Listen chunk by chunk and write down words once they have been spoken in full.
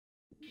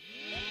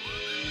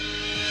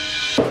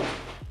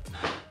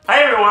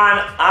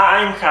everyone,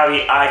 I'm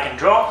Javi, I Can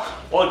Draw.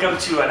 Welcome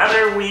to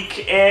another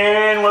week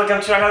and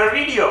welcome to another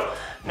video.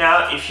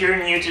 Now, if you're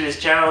new to this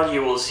channel,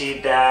 you will see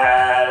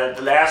that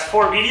the last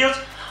 4 videos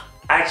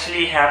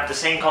actually have the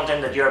same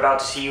content that you're about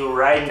to see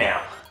right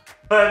now.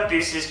 But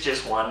this is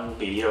just one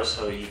video,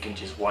 so you can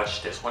just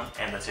watch this one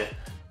and that's it.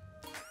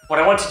 What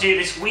I want to do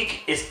this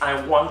week is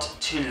I want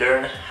to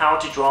learn how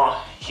to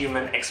draw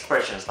human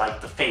expressions,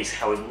 like the face,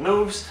 how it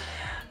moves,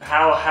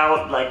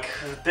 how like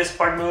this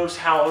part moves,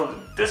 how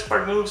this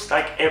part moves,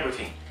 like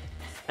everything.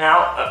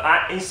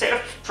 Now, instead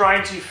of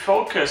trying to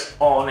focus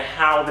on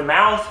how the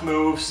mouth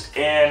moves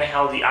and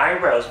how the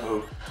eyebrows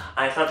move,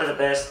 I thought that the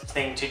best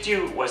thing to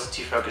do was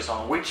to focus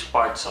on which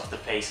parts of the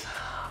face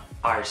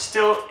are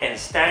still and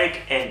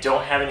static and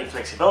don't have any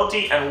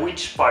flexibility and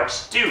which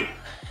parts do.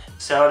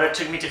 So that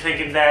took me to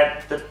thinking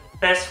that the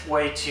best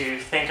way to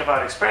think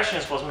about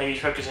expressions was maybe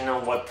focusing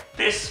on what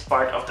this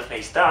part of the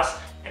face does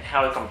and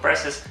how it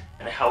compresses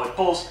and how it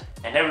pulls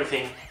and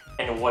everything,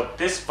 and what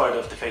this part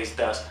of the face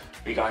does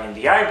regarding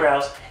the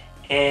eyebrows,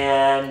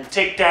 and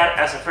take that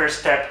as a first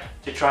step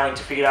to trying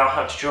to figure out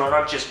how to draw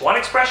not just one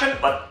expression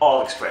but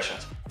all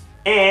expressions.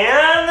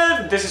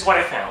 And this is what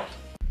I found.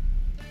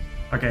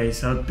 Okay,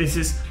 so this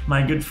is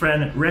my good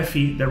friend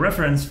Refi, the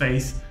reference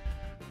face,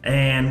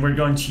 and we're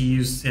going to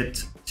use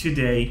it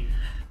today,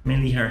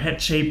 mainly her head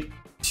shape,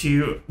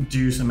 to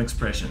do some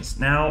expressions.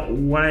 Now,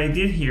 what I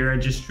did here, I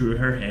just drew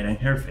her head and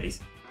her face.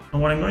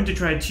 And what I'm going to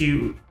try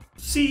to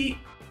see,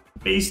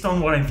 based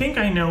on what I think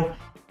I know,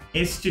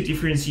 is to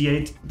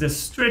differentiate the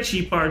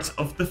stretchy parts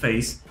of the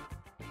face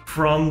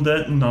from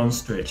the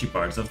non-stretchy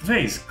parts of the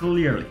face,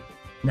 clearly.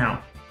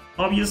 Now,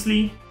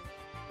 obviously,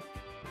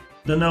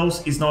 the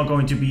nose is not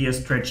going to be a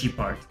stretchy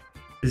part.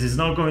 This is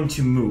not going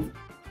to move.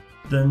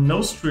 The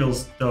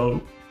nostrils,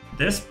 though,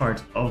 this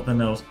part of the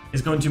nose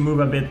is going to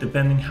move a bit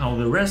depending how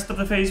the rest of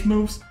the face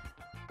moves.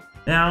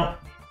 Now,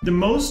 the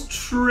most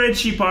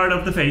stretchy part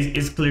of the face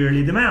is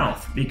clearly the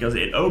mouth, because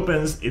it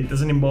opens, it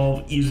doesn't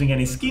involve using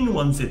any skin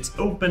once it's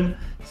open,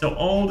 so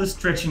all the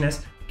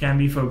stretchiness can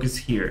be focused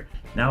here.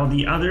 Now,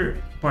 the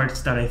other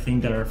parts that I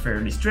think that are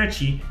fairly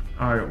stretchy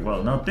are,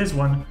 well, not this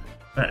one,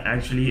 but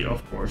actually,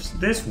 of course,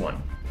 this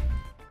one.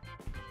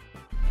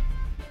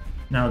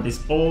 Now, this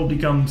all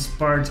becomes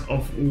part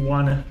of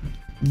one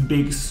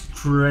big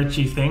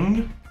stretchy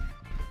thing.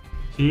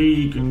 See,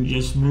 you can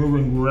just move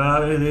and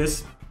grab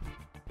this.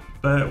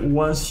 But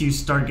once you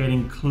start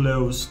getting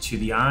close to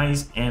the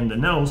eyes and the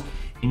nose,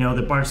 you know,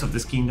 the parts of the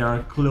skin that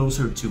are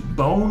closer to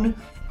bone,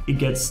 it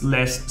gets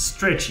less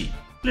stretchy,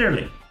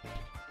 clearly.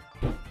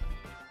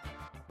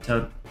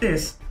 So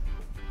this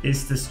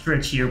is the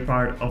stretchier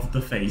part of the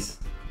face.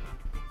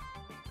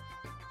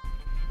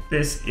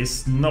 This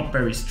is not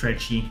very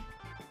stretchy.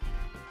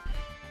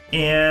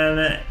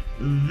 And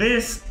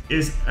this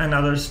is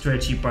another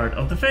stretchy part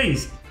of the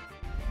face.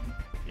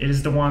 It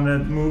is the one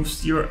that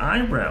moves your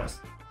eyebrows.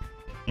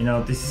 You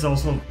know, this is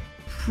also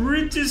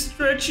pretty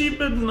stretchy,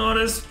 but not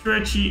as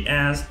stretchy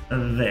as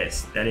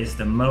this. That is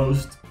the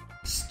most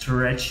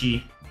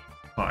stretchy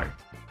part.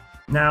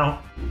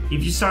 Now,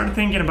 if you start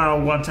thinking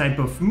about what type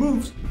of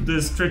moves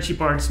the stretchy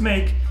parts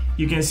make,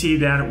 you can see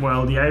that,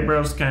 well, the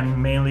eyebrows can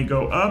mainly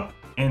go up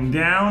and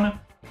down,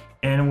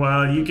 and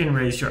well, you can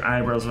raise your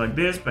eyebrows like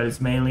this, but it's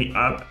mainly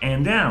up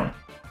and down.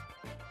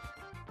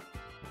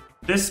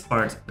 This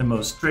part, the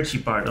most stretchy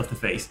part of the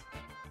face,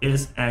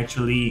 is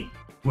actually,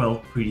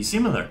 well, pretty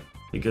similar,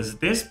 because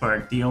this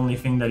part, the only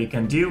thing that you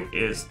can do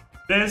is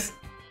this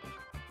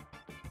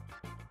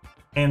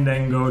and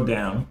then go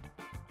down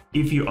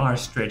if you are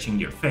stretching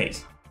your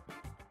face.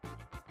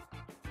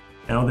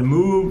 Now the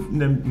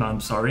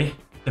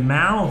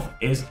mouth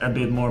is a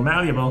bit more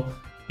malleable,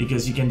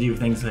 because you can do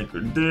things like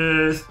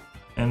this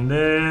and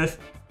this,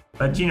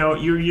 but you know,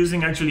 you're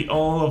using actually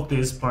all of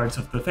these parts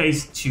of the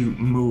face to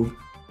move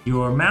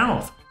your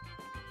mouth.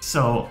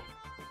 So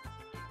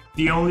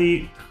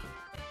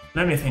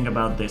let me think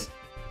about this.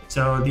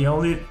 So the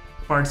only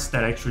parts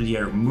that actually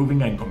are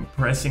moving and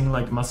compressing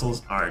like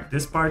muscles are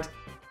this part,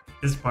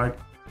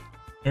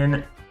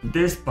 and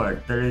this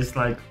part. There is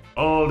like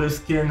all the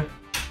skin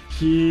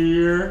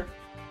here.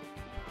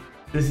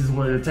 This is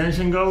where the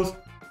tension goes.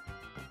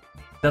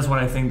 That's what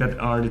I think that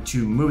are the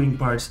two moving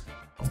parts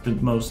of the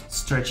most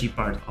stretchy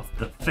part of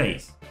the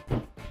face.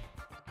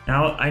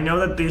 Now, I know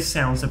that this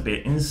sounds a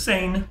bit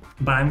insane,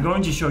 but I'm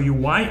going to show you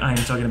why I'm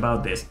talking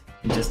about this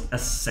in just a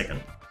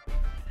second.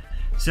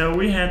 So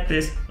we had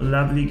this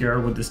lovely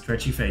girl with the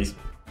stretchy face.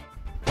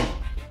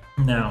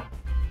 Now,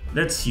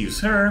 let's use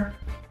her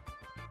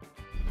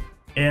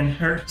and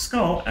her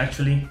skull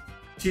actually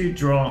to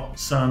draw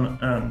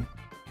some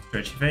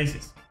stretchy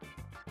faces.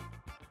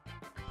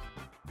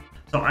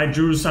 So I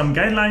drew some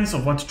guidelines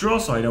of what to draw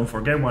so I don't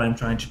forget what I'm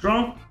trying to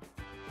draw.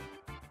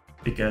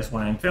 Because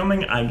when I'm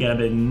filming, I get a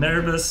bit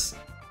nervous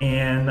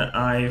and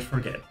I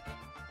forget.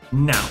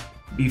 Now,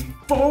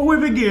 before we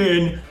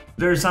begin,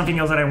 there's something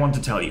else that I want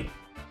to tell you.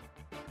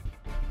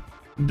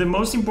 The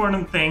most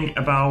important thing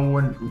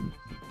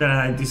that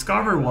I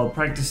discovered while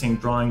practicing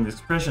drawing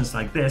expressions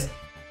like this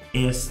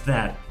is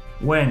that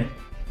when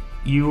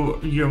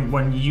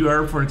when you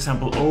are, for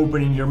example,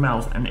 opening your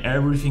mouth and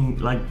everything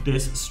like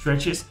this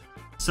stretches,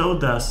 so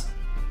does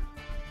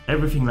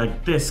everything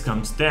like this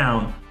comes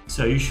down.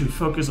 So you should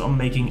focus on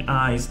making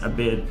eyes a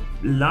bit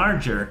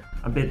larger,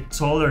 a bit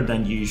taller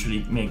than you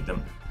usually make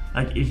them.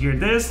 Like if you're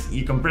this,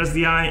 you compress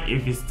the eye.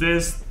 If it's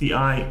this, the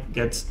eye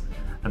gets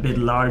a bit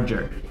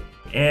larger.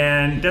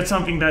 And that's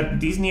something that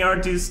Disney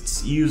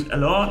artists use a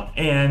lot,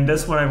 and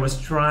that's what I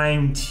was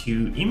trying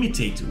to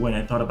imitate when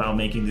I thought about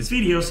making this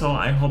video, so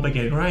I hope I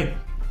get it right.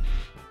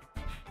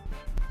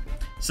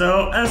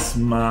 So, a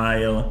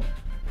smile.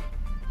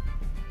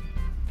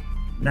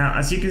 Now,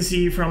 as you can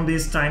see from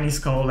this tiny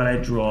skull that I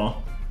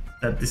draw,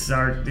 that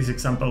these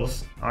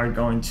examples are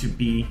going to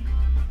be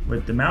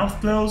with the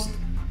mouth closed.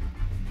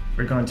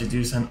 We're going to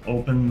do some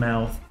open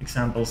mouth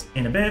examples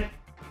in a bit.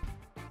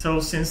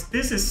 So since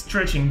this is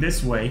stretching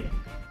this way,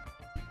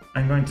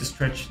 I'm going to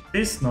stretch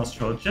this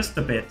nostril just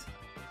a bit.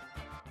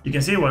 You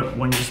can see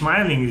when you're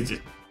smiling,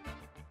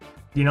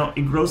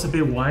 it grows a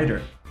bit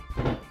wider.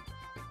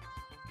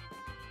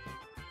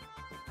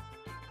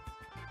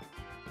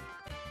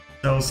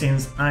 So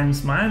since I'm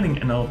smiling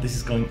and all this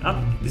is going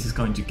up, this is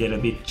going to get a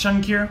bit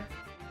chunkier.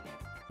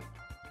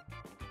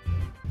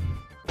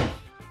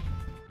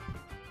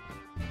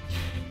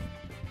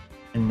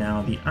 And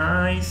now the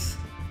eyes.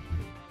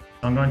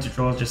 So I'm going to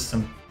draw just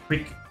some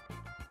quick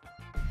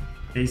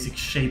basic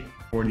shape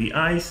for the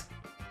eyes.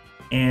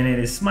 And it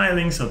is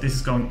smiling, so this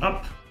is going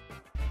up.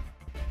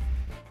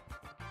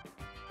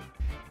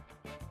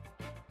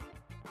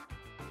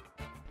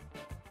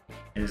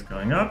 It is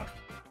going up.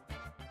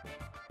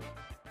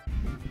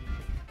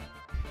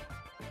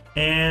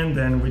 And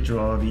then we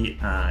draw the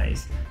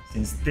eyes.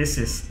 Since this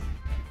is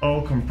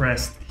all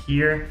compressed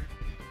here,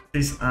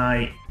 this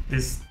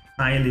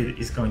eyelid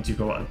is going to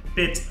go a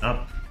bit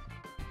up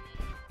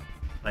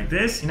like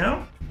this,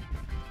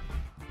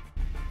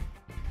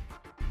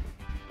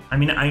 I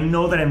mean, I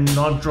know that I'm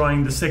not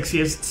drawing the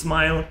sexiest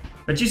smile,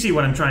 but you see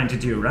what I'm trying to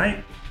do,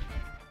 right?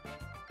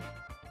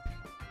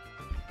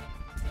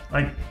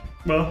 Like,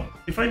 well,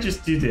 if I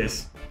just do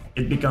this,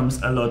 it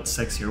becomes a lot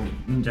sexier.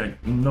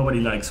 Nobody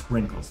likes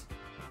wrinkles.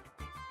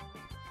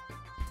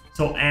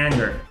 So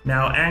anger.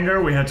 Now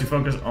anger, we have to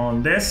focus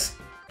on this.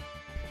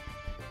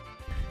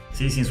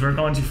 See, since we're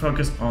going to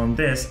focus on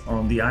this,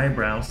 on the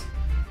eyebrows,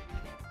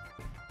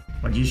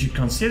 what you should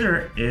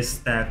consider is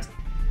that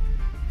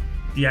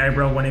the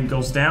eyebrow, when it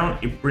goes down,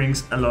 it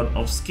brings a lot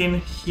of skin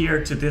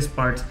here to this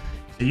part.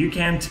 So you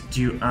can't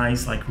do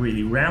eyes like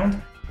really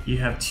round. You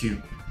have to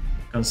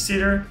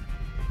consider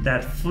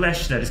that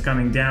flesh that is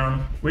coming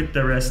down with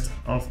the rest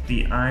of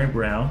the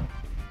eyebrow.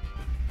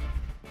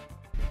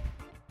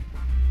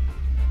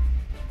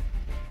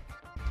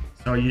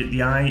 So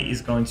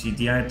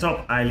the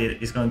top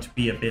eyelid is going to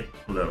be a bit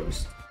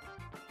closed.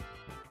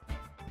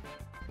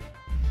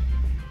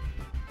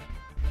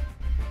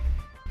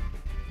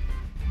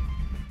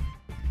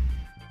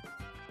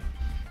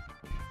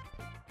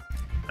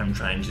 I'm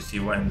trying to see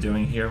what I'm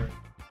doing here.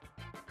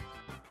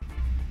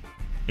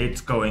 It's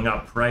going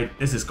up, right?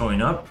 This is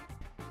going up.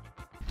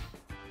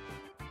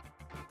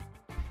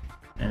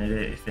 And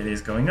if it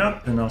is going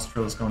up, the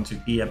nostril is going to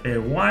be a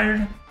bit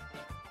wider.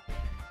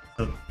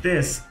 So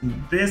this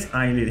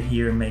eyelid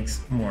here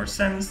makes more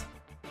sense.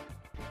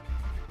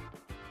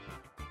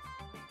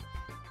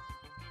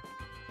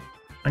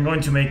 I'm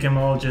going to make them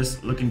all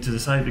just looking to the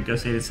side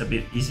because it is a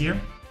bit easier.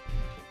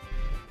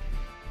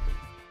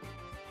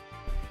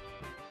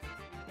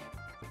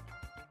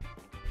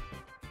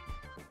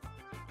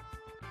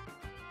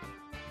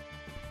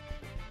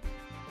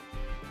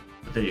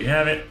 But there you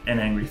have it, an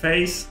angry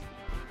face.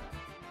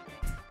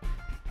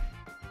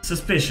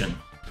 Suspicion.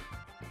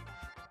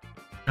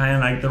 Kind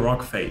of like the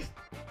rock face.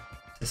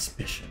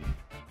 Suspicion.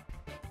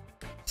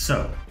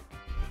 So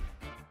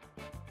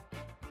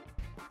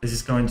this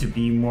is going to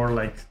be more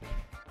like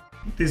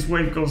this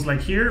wave goes like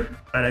here,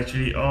 but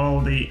actually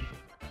all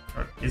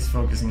is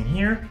focusing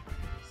here.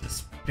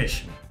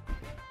 Suspicion.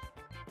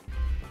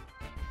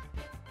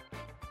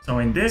 So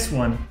in this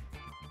one,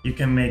 you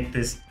can make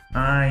this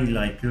eye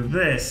like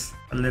this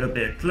a little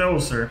bit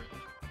closer.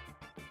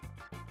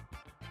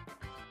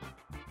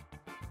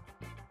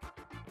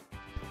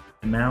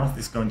 The mouth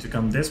is going to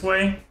come this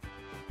way.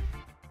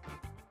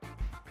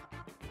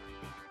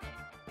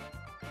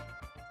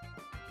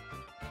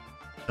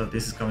 So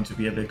this is going to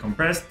be a bit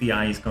compressed. The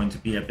eye is going to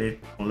be a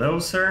bit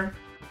closer.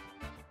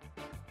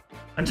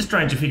 I'm just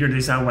trying to figure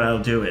this out while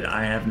I'll do it.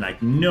 I have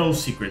like no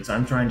secrets.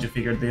 I'm trying to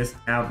figure this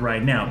out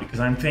right now because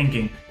I'm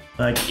thinking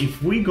like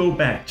if we go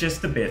back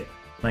just a bit,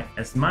 like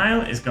a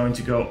smile is going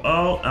to go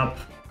all up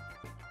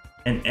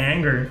and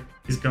anger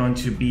is going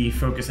to be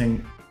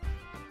focusing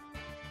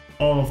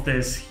all of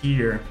this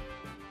here.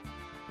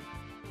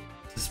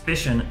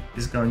 Suspicion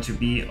is going to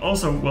be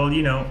also, well,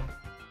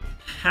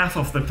 half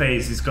of the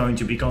face is going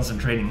to be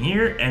concentrating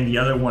here and the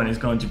other one is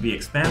going to be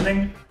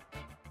expanding.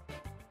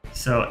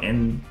 So,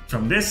 and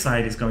from this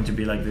side it's going to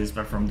be like this,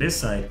 but from this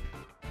side,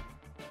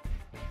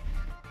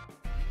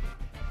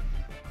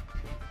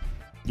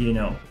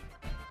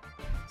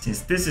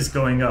 since this is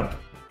going up,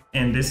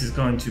 and this is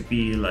going to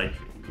be like,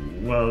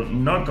 well,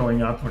 not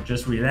going up or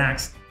just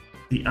relaxed.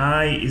 The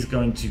eye is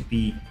going to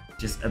be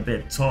just a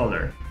bit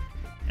taller.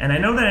 And I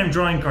know that I'm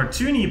drawing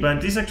cartoony, but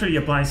this actually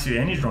applies to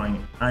any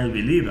drawing, I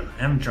believe.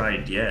 I haven't tried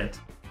it yet.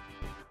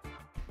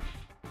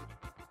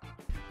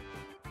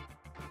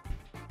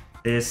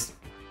 This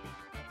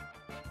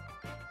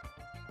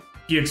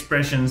few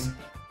expressions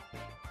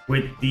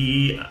with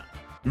the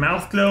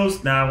mouth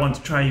closed. Now I want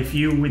to try a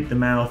few with the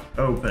mouth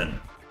open.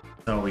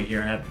 So we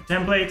here have the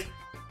template.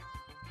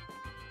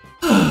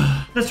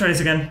 Let's try this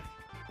again.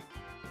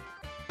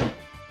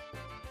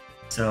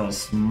 So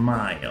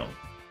smile.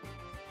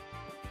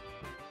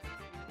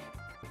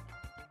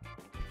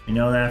 We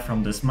know that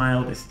from the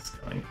smile, this is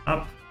going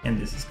up and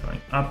this is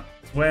going up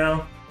as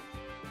well.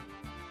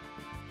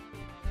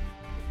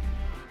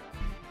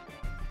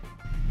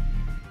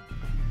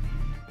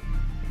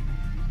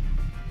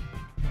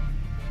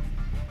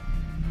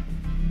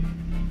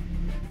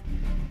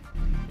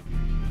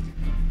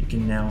 You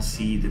can now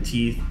see the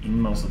teeth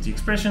in most of the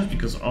expressions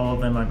because all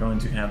of them are going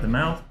to have the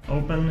mouth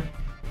open.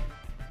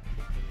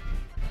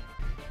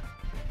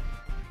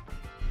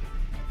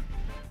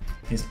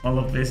 Since all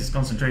of this is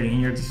concentrating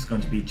here, this is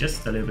going to be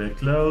just a little bit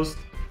closed.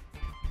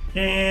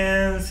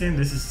 And since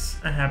this is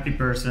a happy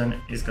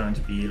person, it's going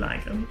to be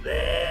like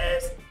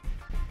this.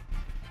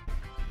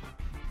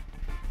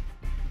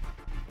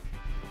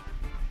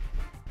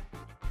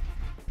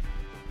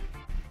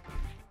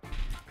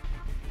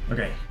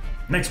 Okay,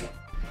 next one.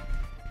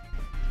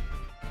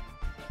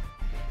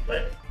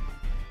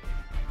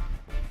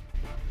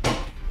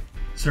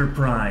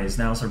 Surprise.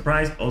 Now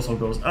surprise also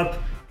goes up,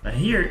 but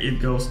here it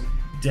goes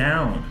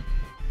down.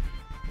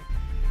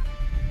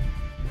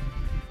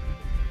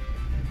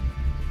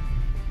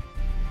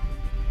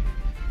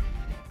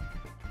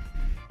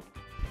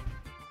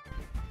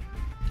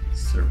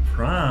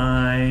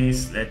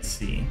 Surprise. Let's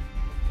see.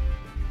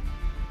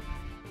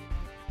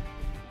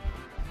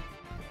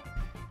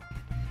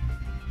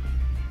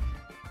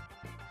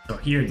 So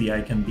here the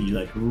eye can be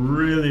like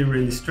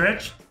really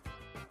stretched.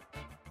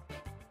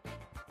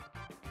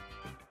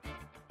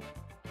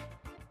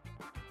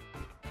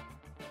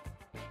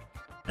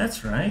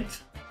 That's right.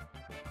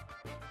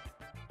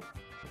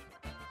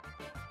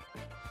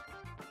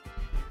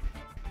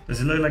 Does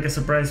it look like a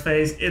surprise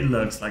face? It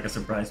looks like a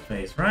surprise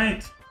face,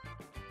 right?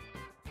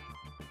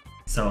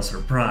 So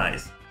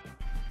surprise.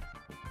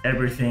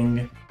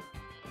 Everything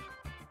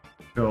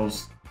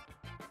goes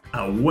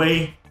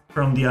away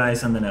from the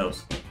eyes and the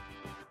nose.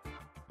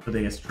 So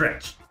they get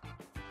stretched.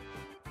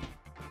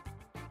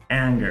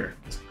 Anger.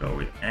 Let's go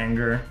with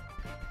anger.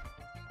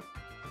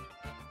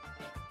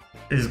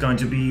 This is going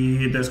to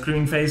be the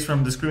screaming face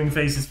from the Screaming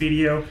Faces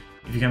video.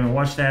 If you haven't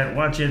watched that,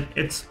 watch it.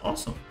 It's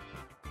awesome.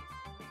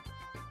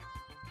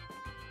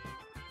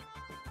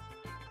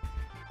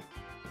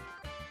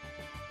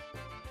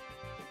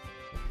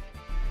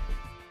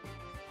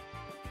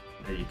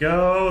 There you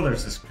go.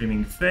 There's a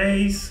screaming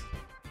face.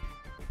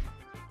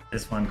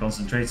 This one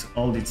concentrates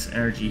all its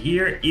energy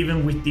here,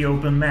 even with the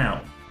open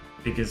mouth.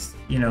 Because,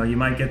 you know, you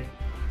might get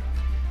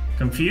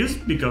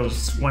confused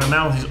because when a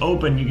mouth is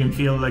open you can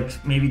feel like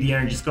maybe the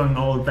energy is going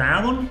all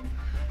down,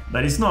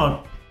 but it's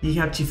not. You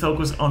have to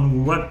focus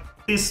on what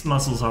these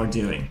muscles are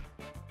doing.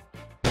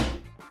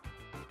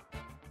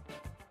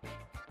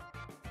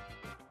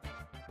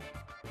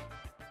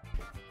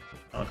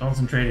 I'll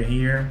concentrate it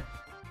here.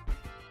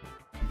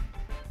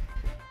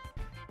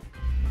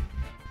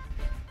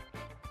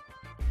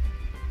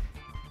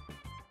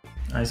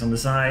 Eyes on the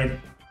side,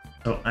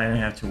 so I don't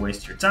have to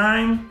waste your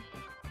time.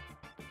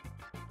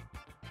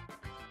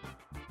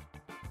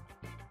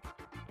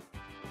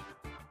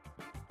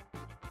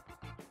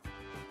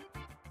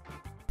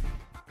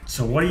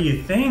 So what do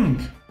you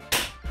think?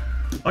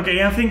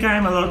 Okay, I think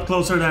I'm a lot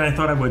closer than I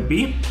thought I would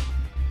be.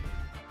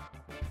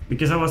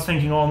 Because I was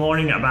thinking all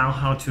morning about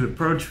how to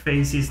approach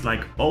faces,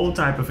 like all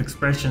type of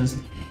expressions.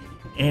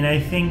 And I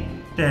think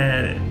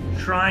that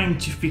trying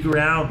to figure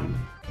out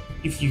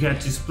if you had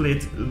to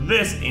split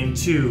this in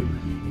two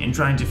and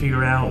trying to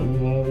figure out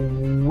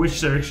which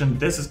direction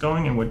this is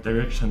going and what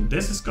direction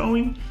this is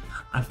going,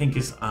 I think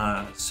is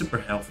super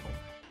helpful.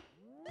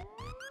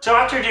 So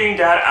after doing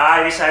that,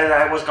 I decided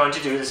that I was going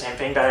to do the same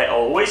thing that I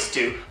always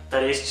do.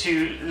 That is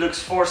to look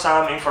for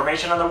some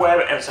information on the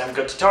web and some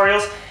good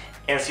tutorials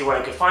and see what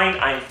I could find.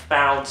 I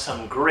found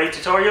some great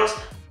tutorials.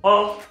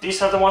 Well, these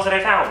are the ones that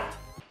I found.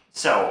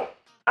 So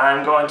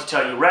I'm going to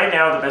tell you right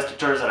now the best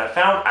tutorials that I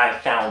found. I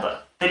found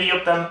 30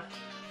 of them.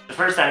 The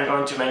first I'm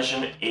going to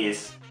mention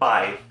is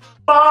by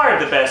far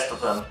the best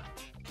of them.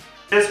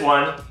 This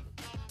one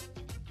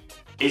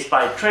is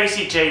by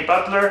Tracy J.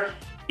 Butler.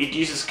 It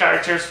uses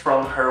characters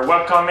from her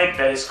webcomic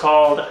that is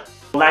called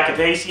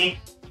Lackadaisy,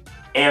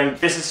 and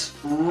this is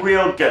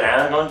real good.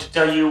 And I'm going to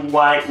tell you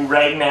why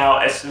right now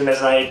as soon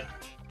as I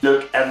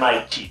look at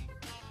my cheat.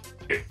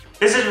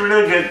 This is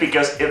really good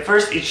because at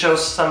first it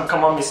shows some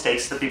common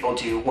mistakes that people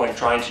do when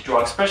trying to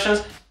draw expressions,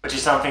 which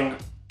is something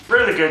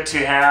really good to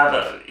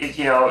have.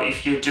 You know,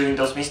 if you're doing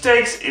those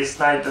mistakes, it's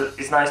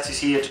nice to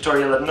see a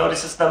tutorial that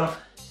notices them,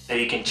 that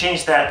you can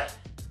change that.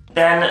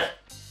 then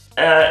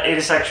it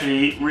is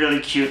actually really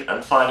cute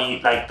and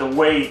funny. Like the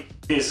way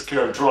this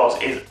girl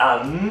draws is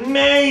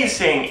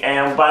amazing,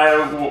 and by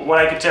what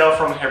I could tell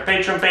from her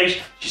Patreon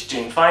page, she's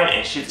doing fine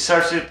and she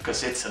deserves it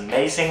because it's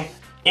amazing.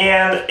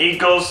 And it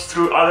goes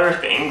through other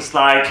things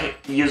like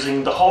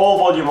using the whole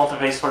volume of the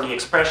face for the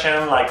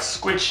expression, like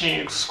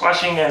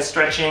squashing and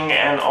stretching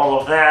and all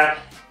of that,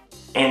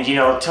 and you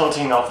know,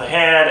 tilting of the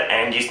head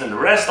and using the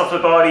rest of the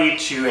body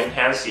to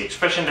enhance the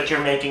expression that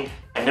you're making.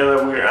 I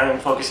know that I'm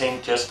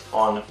focusing just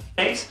on the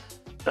face,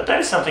 but that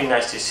is something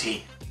nice to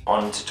see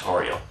on the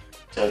tutorial.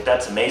 So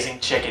that's amazing,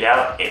 check it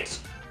out,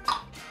 it's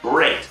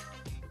great.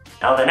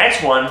 Now the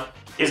next one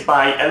is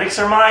by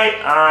Elixir Mai.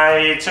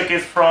 I took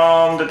it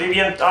from the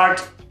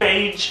DeviantArt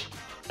page.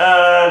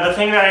 The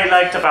thing that I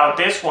liked about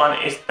this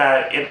one is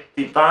that it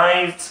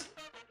divides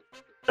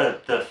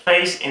the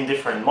face in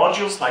different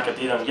modules like I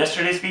did on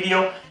yesterday's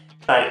video,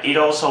 but it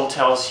also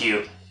tells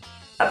you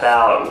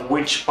about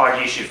which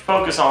part you should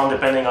focus on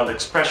depending on the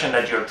expression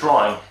that you're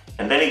drawing.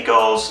 And then it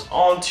goes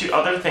on to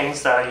other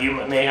things that you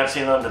may have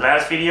seen on the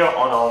last video,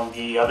 on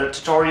the other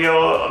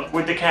tutorial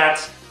with the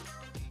cats.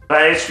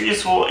 But it's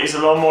useful, it's a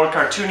lot more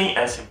cartoony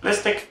and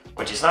simplistic,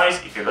 which is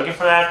nice if you're looking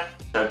for that.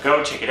 So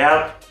go check it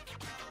out.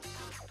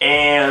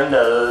 And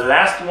the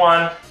last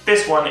one,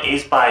 this one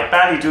is by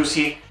Paddy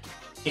Ducey.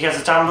 He has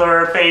a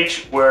Tumblr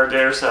page where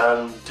there's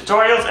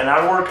tutorials and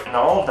artwork and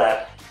all of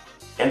that.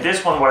 And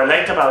this one, what I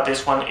liked about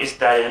this one is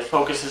that it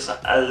focuses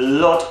a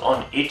lot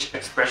on each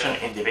expression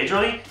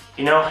individually.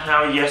 You know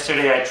how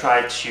yesterday I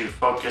tried to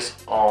focus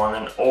on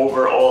an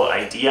overall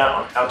idea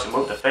on how to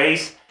move the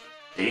face,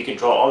 so you can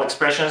draw all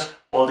expressions?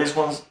 Well,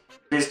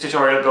 this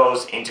tutorial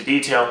goes into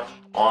detail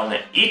on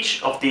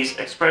each of these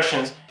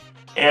expressions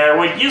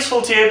with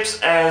useful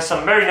tips and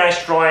some very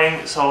nice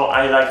drawing, so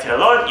I liked it a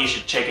lot, you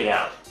should check it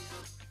out.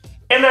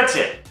 And that's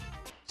it.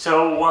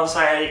 So once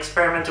I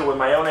experimented with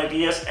my own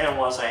ideas and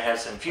once I had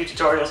some few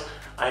tutorials,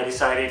 I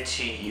decided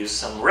to use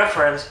some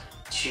reference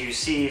to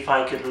see if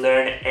I could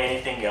learn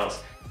anything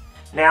else.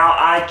 Now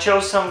I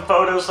chose some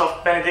photos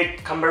of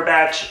Benedict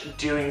Cumberbatch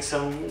doing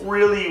some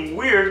really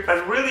weird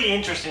but really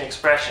interesting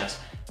expressions.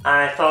 And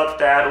I thought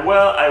that,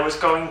 well, I was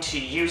going to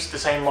use the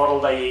same model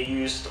that I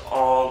used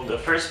on the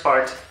first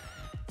part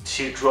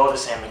to draw the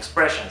same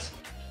expressions.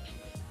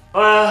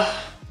 Well,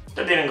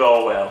 that didn't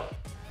go well.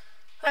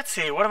 Let's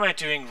see, what am I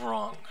doing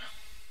wrong?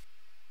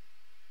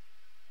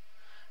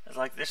 It's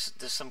like there's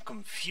some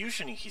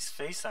confusion in his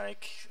face that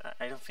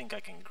I don't think I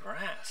can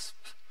grasp.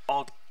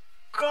 Oh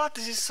god,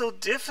 this is so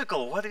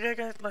difficult. What did I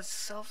get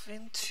myself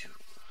into?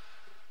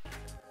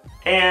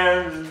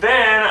 And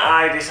then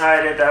I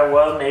decided that,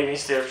 well, maybe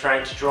instead of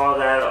trying to draw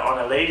that on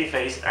a lady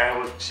face, I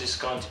was just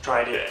going to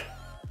try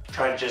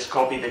to just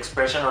copy the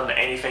expression on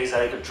any face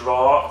that I could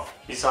draw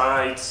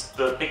besides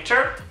the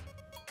picture.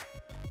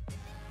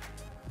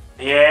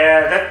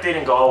 Yeah, that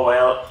didn't go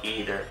well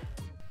either.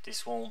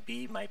 This won't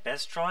be my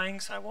best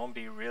drawings, I won't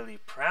be really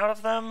proud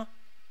of them.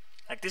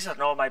 Like, these are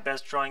not my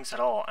best drawings at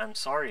all, I'm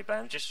sorry, but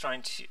I'm just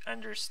trying to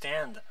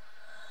understand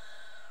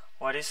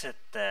what is it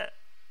that...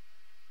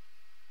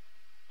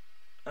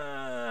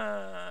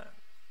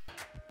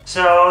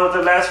 So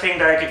the last thing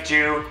that I could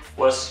do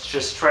was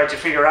just try to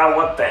figure out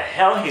what the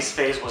hell his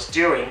face was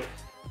doing,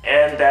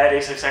 and that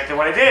is exactly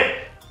what I did.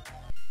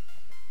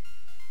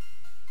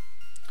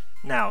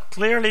 Now,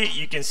 clearly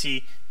you can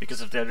see,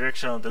 because of the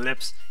direction of the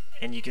lips,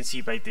 and you can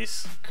see by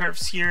these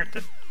curves here,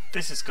 that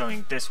this is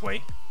going this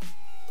way.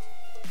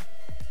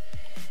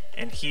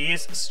 And he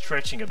is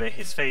stretching a bit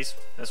his face,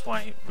 that's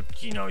why,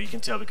 you know, you can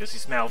tell because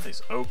his mouth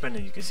is open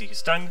and you can see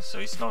his tongue, so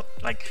he's not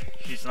like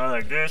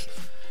this.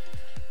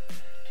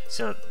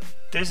 So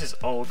this is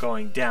all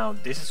going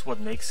down, this is what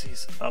makes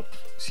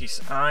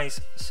his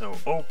eyes so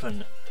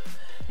open.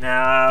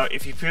 Now,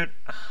 if you put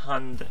a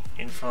hand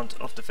in front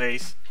of the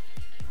face,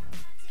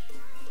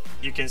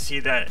 you can see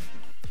that,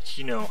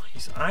 you know,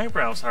 his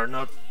eyebrows are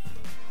not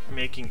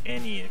making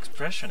any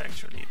expression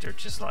actually, they're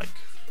just like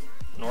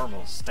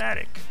normal,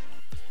 static.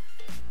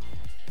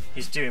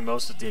 He's doing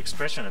most of the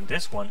expression in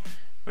this one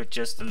with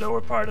just the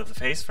lower part of the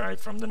face, right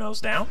from the nose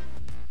down.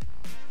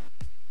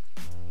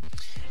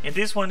 In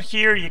this one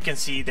here, you can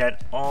see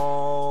that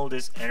all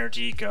this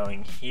energy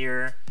going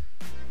here,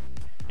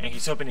 and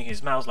he's opening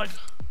his mouth like,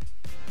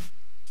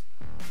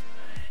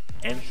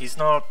 and he's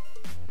not,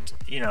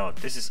 you know,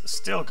 this is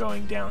still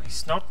going down.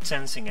 He's not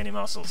tensing any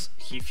muscles.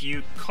 If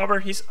you cover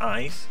his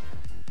eyes,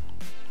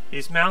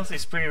 his mouth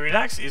is pretty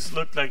relaxed. It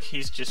looks like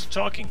he's just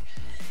talking.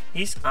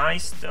 His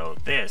eyes though,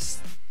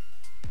 this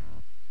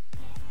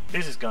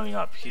is going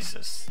up. He's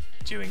just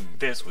doing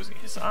this with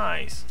his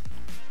eyes.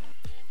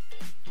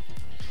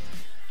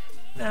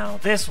 Now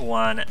this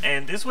one,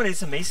 and this one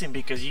is amazing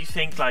because you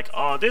think like,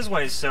 oh, this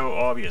one is so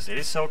obvious, it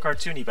is so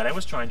cartoony, but I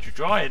was trying to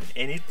draw it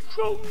and it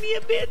drove me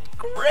a bit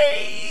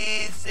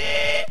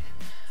crazy.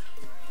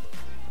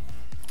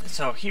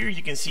 So here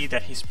you can see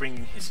that he's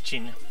bringing his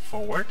chin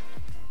forward.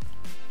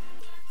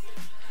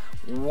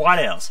 What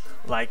else?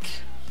 Like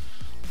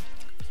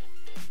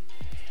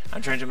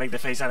I'm trying to make the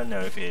face. I don't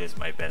know if it is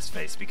my best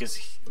face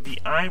because the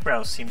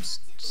eyebrows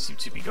seem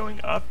to be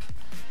going up,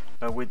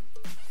 but with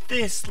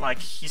this, like,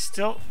 he's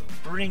still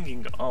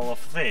bringing all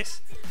of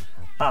this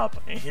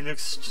up, and he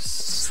looks just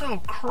so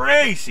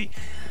crazy.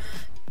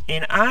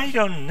 And I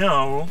don't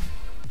know.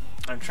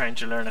 I'm trying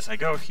to learn as I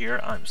go here.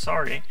 I'm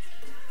sorry.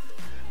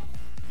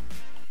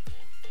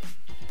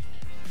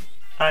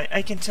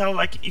 I can tell,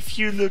 like, if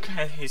you look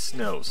at his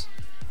nose,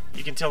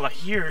 you can tell that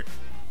here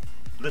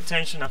the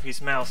tension of his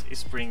mouth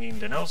is bringing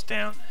the nose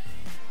down,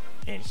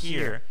 and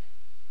here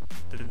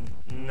the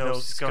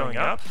nose is going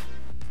up.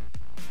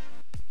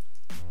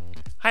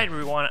 Hi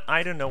everyone,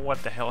 I don't know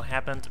what the hell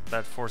happened,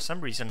 but for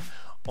some reason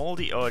all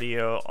the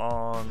audio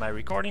on my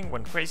recording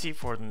went crazy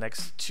for the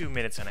next 2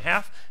 minutes and a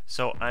half,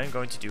 so I'm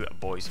going to do a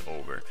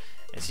voiceover.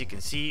 As you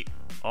can see,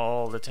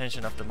 all the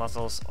tension of the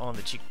muscles on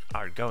the cheek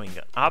are going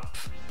up,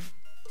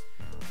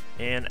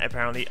 and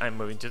apparently I'm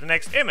moving to the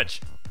next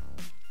image.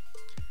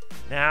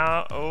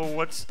 Now,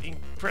 what's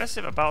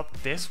impressive about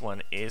this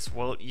one is,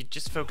 well, you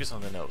just focus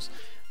on the nose.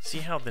 See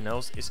how the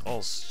nose is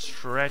all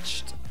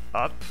stretched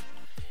up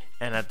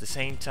and at the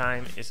same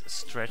time is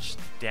stretched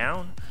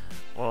down?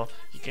 Well,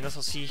 you can also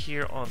see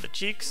here on the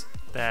cheeks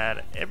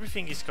that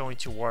everything is going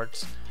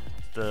towards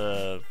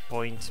the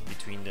point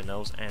between the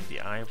nose and the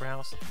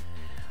eyebrows,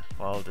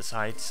 while the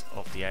sides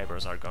of the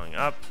eyebrows are going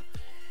up.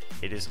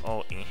 It is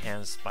all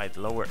enhanced by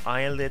the lower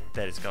eyelid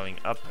that is going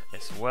up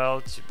as well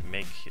to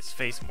make his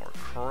face more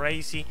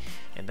crazy,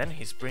 and then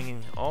he's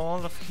bringing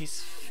all of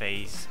his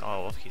face,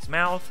 all of his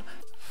mouth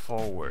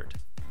forward.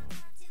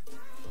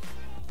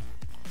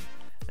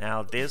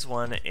 Now this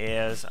one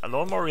is a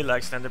lot more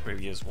relaxed than the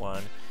previous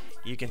one.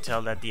 You can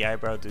tell that the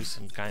eyebrow does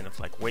some kind of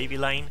like wavy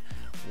line.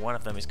 One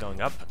of them is going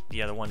up,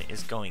 the other one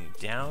is going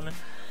down.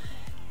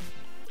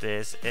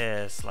 This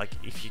is like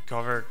if you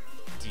cover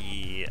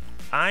the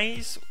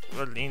eyes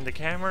in the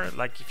camera,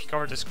 like if you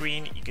cover the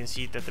screen, you can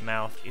see that the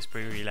mouth is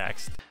pretty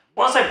relaxed.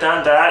 Once I've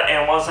done that,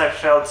 and once I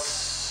felt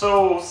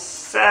so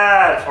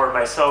sad for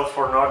myself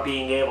for not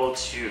being able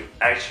to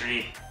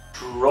actually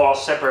draw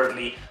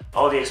separately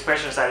all the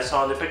expressions that I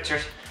saw in the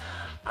pictures,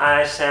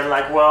 I said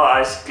like, well,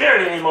 I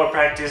clearly need more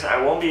practice.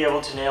 I won't be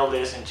able to nail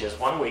this in just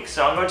 1 week,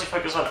 so I'm going to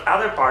focus on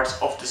other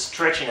parts of the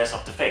stretchiness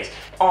of the face.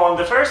 On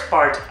the first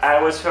part,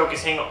 I was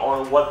focusing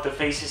on what the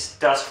face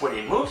does when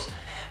it moves,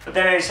 but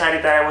then I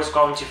decided that I was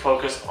going to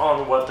focus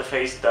on what the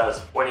face does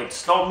when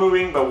it's not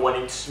moving, but when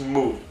it's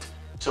moved.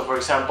 So for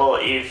example,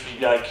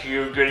 if like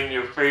you're getting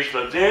your face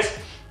like this,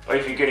 or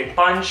if you're getting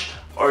punched,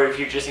 or if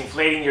you're just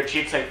inflating your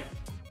cheeks like.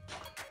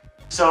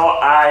 So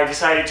I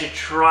decided to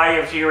try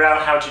and figure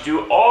out how to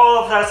do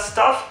all of that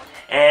stuff,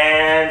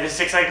 and this is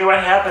exactly what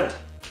happened.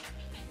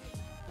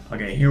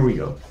 Okay, here we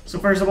go. So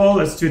first of all,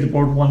 let's do the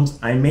board ones.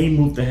 I may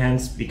move the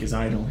hands because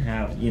I don't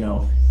have, you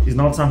know, it's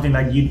not something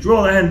like you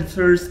draw the hand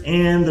first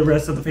and the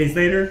rest of the face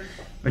later,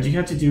 but you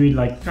have to do it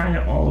like kind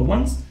of all at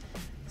once.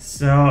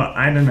 So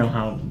I don't know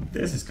how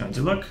this is going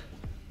to look,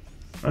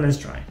 but let's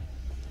try.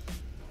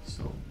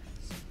 So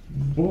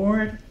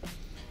board.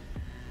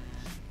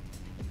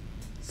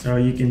 So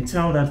you can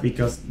tell that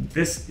because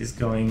this is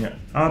going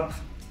up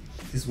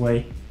this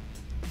way.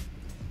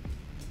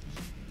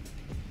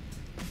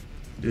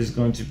 This is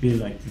going to be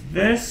like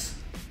this.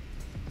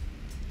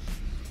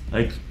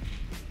 Like,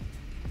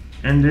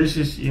 and this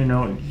is, you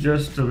know,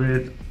 just a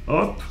bit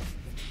up.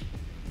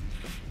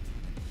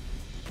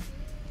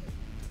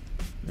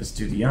 Let's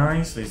do the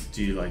eyes. Let's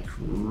do like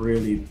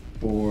really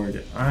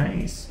bored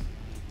eyes.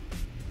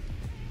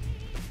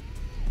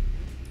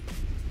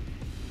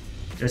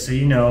 Just so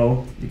you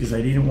know, because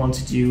I didn't want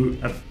to do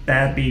a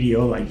bad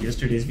video like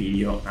yesterday's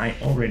video, I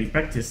already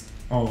practiced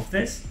all of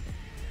this.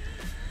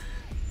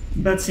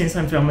 But since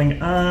I'm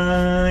filming,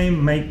 I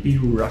might be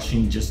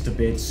rushing just a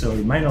bit, so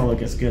it might not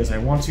look as good as I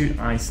want to.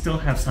 I still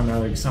have some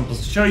other examples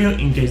to show you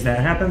in case that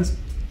happens.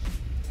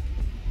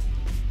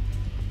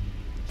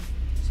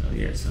 So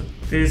yeah, so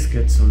this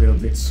gets a little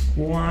bit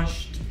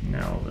squashed.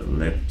 Now the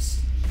lips.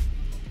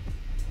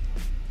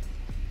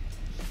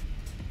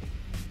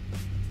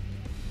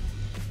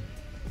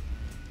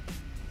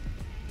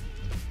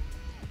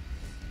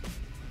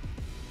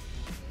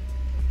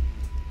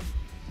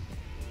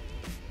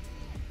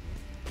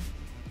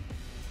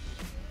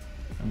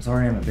 I'm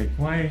sorry, I'm a bit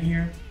quiet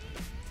here.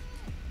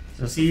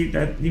 So see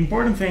that the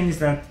important thing is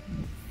that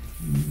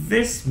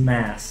this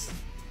mask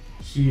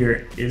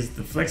here is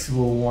the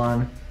flexible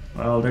one.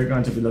 Well, they're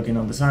going to be looking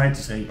on the side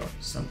to save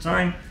some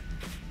time.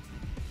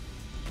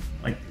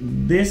 Like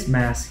this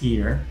mask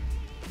here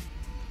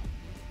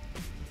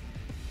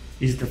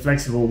is the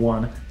flexible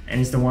one, and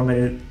it's the one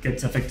that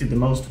gets affected the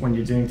most when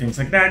you're doing things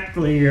like that,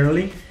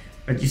 clearly.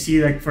 But you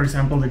see, like for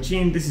example, the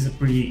chin, this is a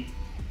pretty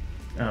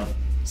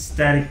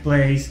static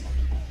place.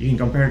 You can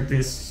compare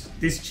this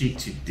cheek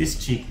to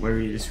this cheek where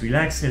it is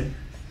relaxed.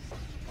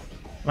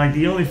 Like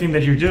the only thing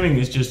that you're doing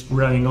is just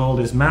grabbing all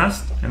this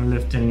mask and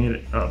lifting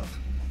it up.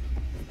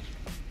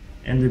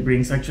 And it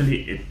brings,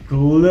 actually, it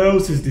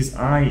closes this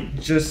eye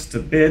just a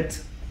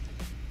bit.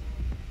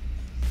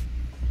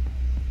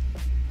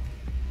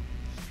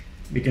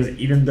 Because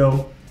even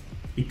though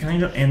it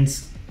kind of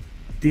ends,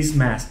 this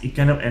mask, it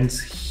kind of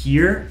ends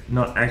here,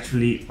 not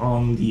actually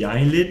on the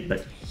eyelid,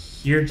 but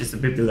here, just a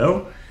bit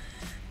below.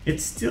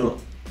 It still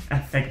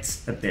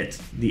affects a bit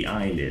the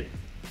eyelid,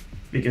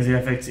 because it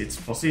affects its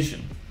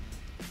position.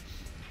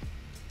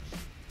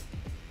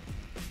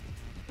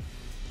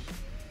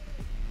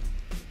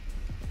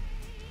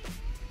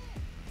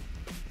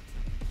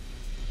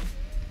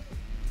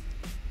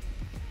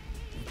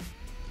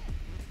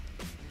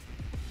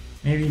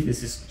 Maybe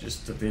this is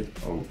just a bit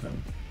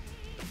open.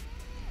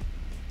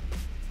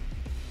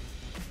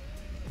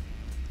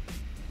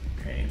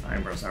 Okay,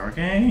 eyebrows are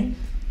okay.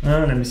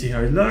 Let me see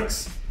how it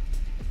looks.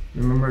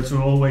 Remember to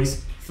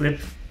always flip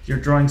your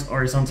drawings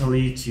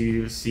horizontally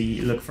to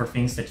look for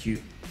things that you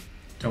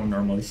don't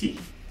normally see.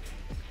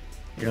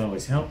 It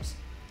always helps.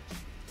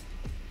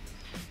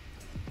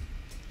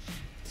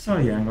 So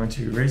yeah, I'm going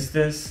to erase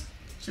this.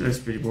 She looks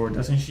pretty bored,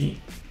 doesn't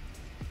she?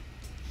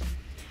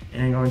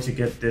 And I'm going to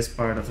get this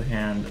part of the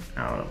hand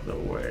out of the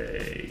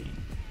way.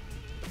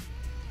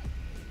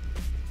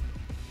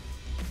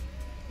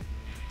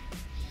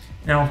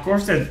 Now, of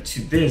course, that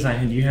to this,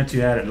 you had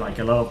to add like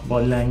a lot of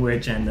body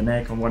language and the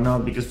neck and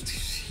whatnot, because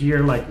here,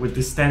 like with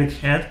the static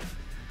head,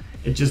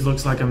 it just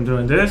looks like I'm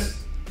doing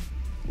this,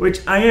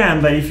 which I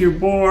am. But if you're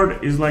bored,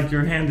 it's like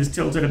your hand is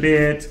tilted a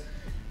bit,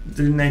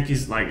 the neck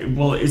is like,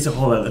 well, it's a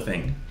whole other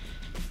thing.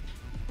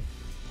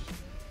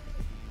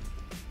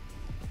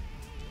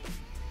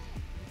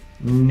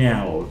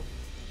 Now,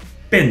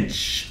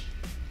 pinch.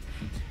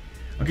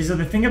 Okay, so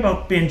the thing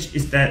about pinch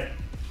is that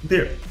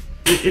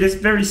it is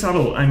very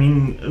subtle. I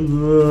mean,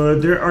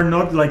 there are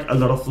not like a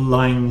lot of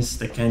lines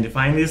that can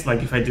define this.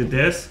 Like if I do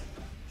this,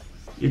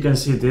 you can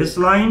see this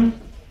line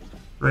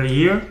right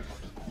here,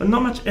 but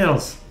not much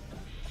else.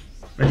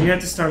 But you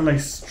have to start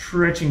like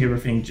stretching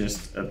everything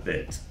just a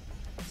bit.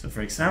 So for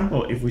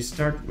example, if we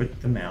start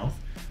with the mouth,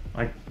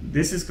 like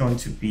this is going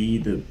to be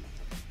the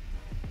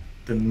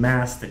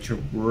mass that you're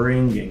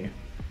bringing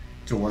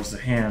towards the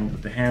hand,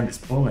 that the hand is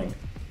pulling.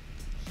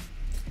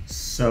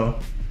 So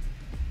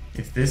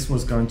if this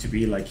was going to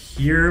be like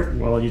here,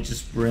 well, you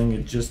just bring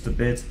it just a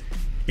bit,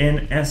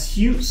 and as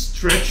you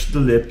stretch the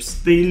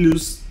lips, they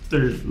lose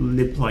their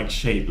lip-like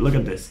shape. Look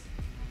at this.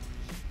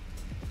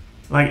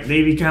 Like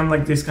they become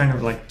like this kind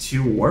of like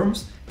two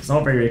worms. It's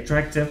not very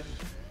attractive,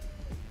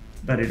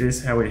 but it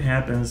is how it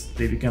happens.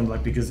 They become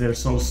like, because they're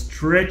so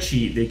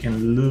stretchy, they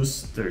can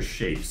lose their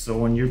shape. So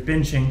when you're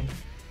pinching,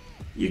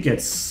 you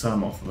get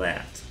some of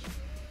that.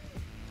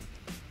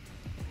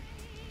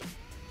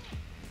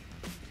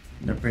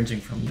 They're pinching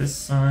from this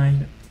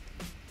side.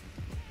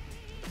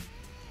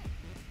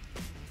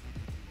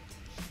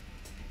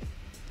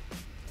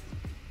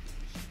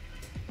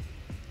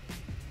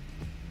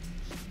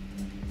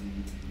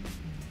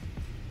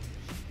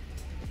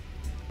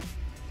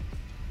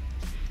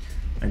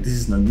 Like this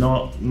is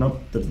not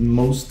the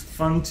most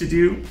fun to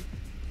do,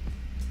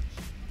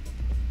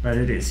 but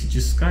it is. You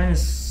just kind of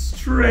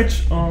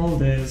stretch all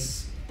this.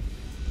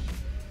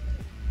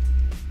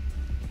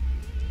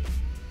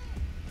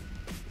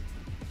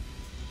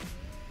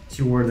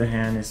 To where the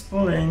hand is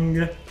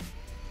pulling.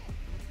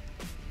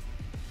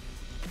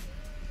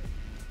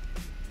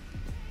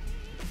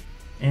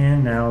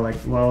 And now, like,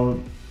 well,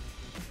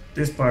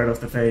 this part of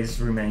the face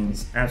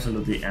remains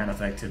absolutely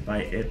unaffected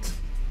by it.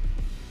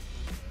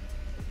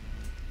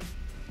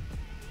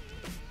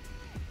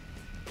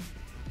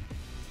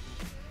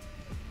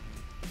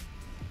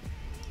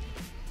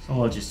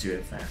 So I'll just do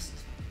it fast.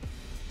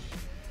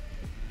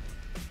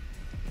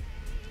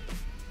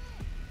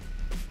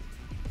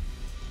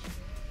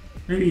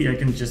 Maybe I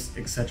can just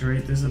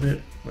exaggerate this a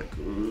bit. Like,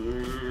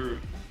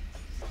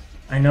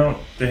 I know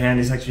the hand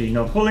is actually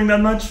not pulling that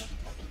much,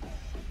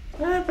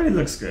 but it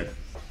looks good.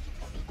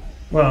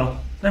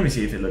 Well, let me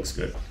see if it looks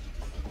good.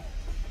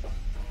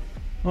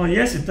 Well,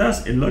 yes, it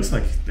does. It looks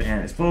like the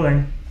hand is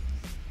pulling.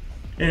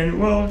 And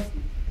well,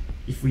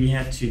 if we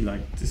had to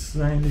like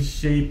design the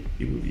shape,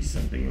 it would be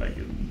something like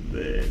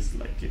this,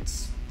 like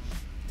it's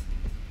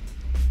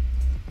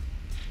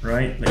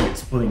right, like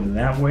it's pulling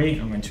that way.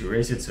 I'm going to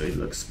erase it so it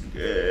looks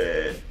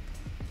good.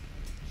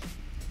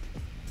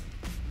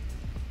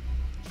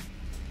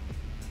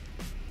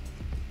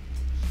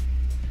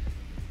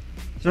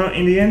 So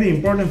in the end, the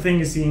important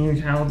thing is seeing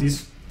how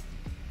this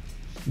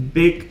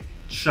big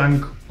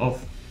chunk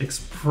of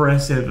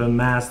expressive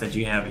mass that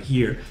you have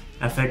here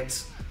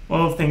affects,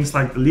 well, things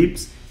like the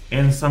lips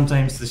and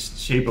sometimes the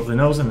shape of the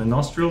nose and the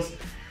nostrils,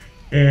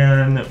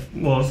 and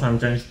well,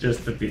 sometimes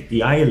just a bit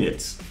the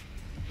eyelids.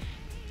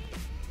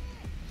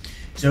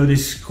 So the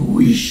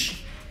squishy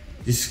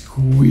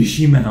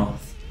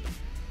mouth.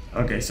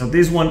 Okay, so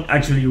this one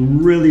actually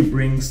really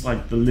brings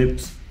like the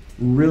lips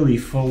really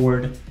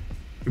forward.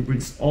 It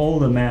brings all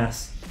the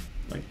mass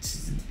like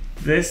to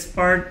this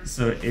part,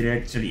 so it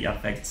actually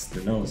affects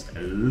the nose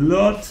a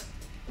lot.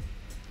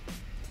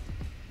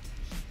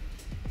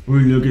 Oh,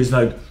 look, it's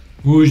like,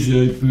 who's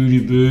that pretty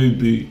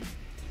baby?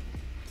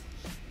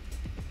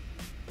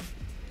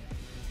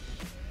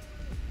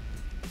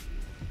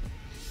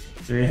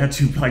 So you had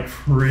to like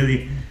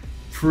really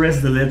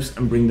press the lips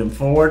and bring them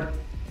forward.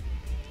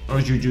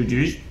 As you do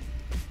this.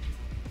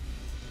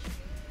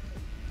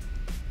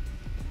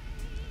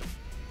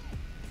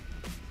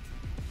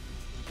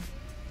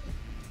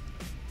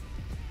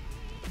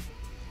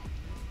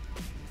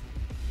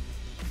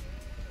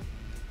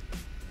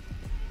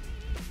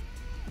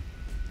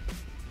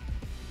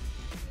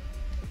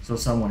 So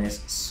someone is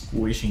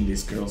squishing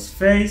this girl's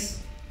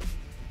face.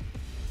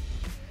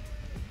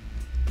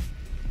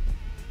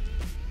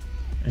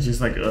 It's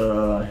just like,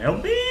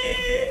 help me!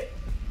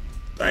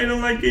 I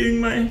don't like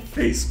getting my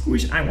face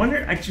squished. I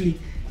wonder, actually,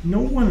 no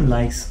one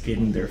likes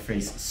getting their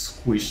face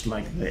squished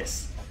like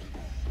this.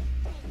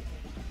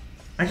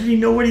 Actually,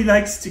 nobody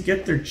likes to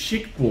get their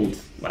cheek pulled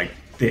like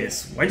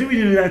this. Why do we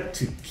do that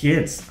to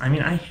kids? I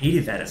mean, I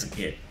hated that as a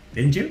kid,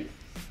 didn't you?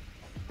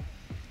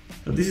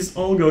 So this is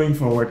all going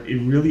forward. It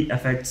really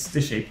affects the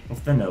shape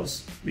of the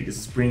nose because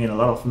it's bringing a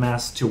lot of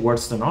mass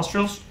towards the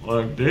nostrils,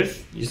 like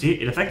this. You see,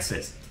 it affects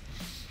this.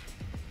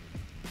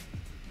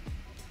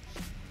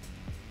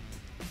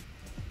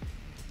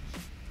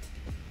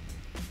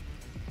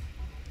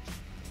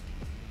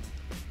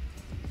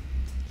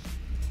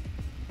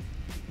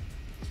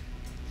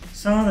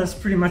 So that's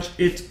pretty much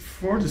it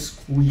for the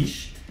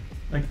squish.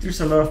 Like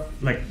there's a lot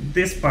of, like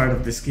this part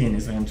of the skin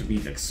is going to be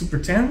like super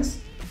tense.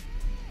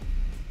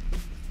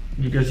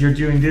 Because you're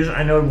doing this,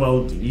 I know,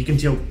 well, you can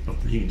tell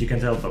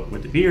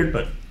with the beard,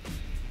 but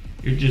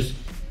you're just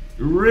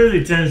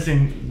really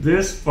tensing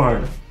this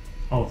part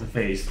of the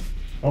face,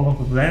 all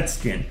of that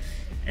skin.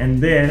 And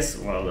this,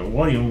 well, the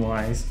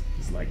volume-wise,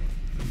 is like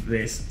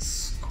this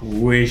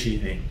squishy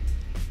thing.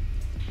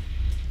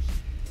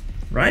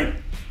 Right?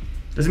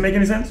 Does it make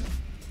any sense?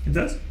 It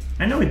does?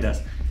 I know it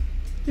does.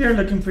 They're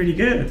looking pretty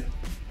good.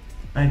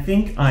 I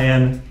think I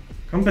am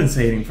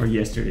compensating for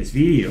yesterday's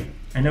video.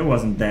 I know it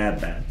wasn't that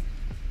bad.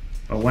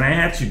 But when I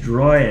had to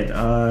draw it,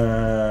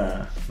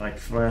 I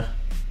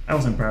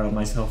wasn't proud of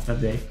myself that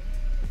day.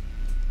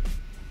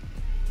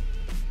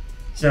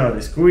 So the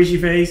squishy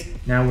face,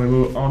 now we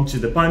move on to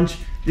the punch.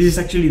 This is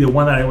actually the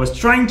one that I was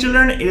trying to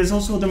learn. It is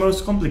also the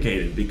most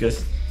complicated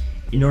because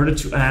in order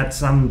to add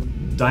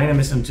some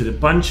dynamism to the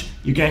punch,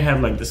 you can't have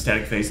like the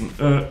static face and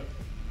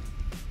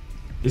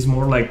it's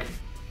more like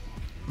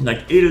I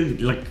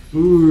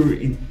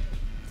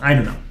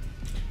don't know.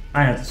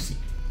 I have to see.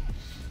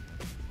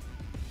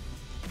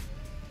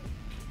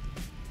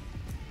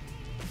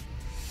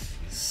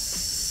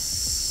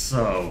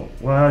 So,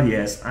 well,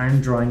 yes,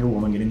 I'm drawing a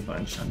woman getting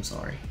punched, I'm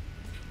sorry.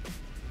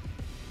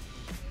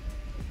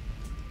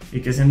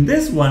 Because in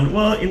this one,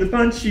 well, in the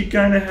punch you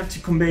kind of have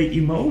to convey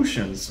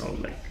emotions, so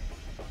like...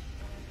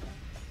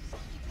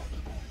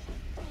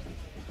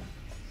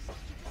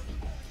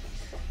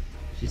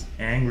 She's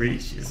angry,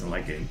 she doesn't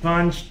like getting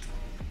punched.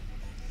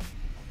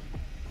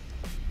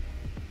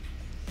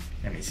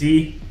 Let me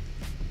see.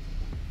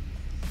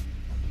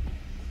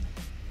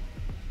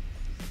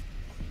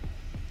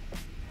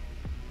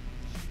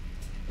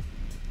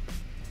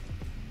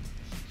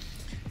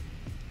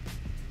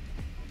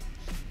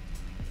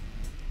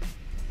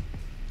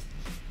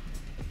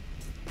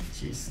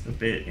 She's a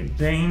bit in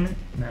pain.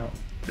 Now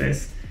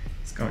this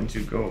is going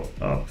to go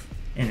up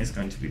and it's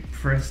going to be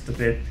pressed a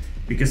bit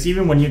because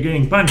even when you're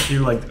getting punched,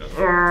 you're like,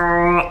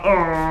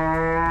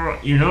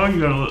 you know,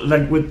 you're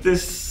like with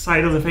this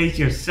side of the face,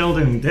 you're still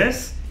doing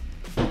this.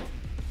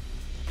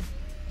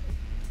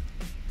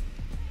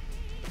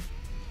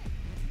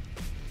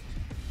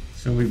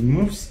 So it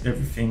moves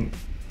everything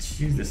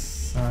to the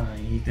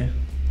side.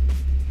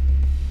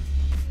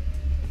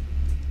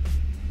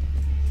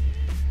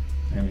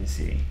 Let me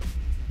see.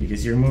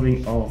 Because you're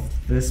moving all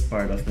of this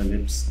part of the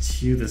lips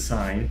to the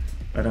side,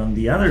 but on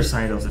the other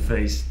side of the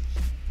face,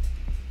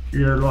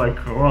 you're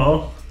like,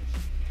 well...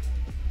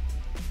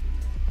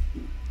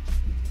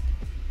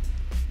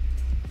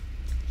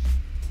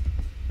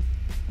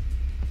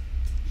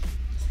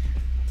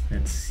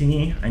 Let's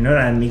see. I know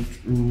that I make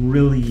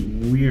really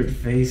weird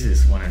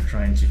faces when I'm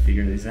trying to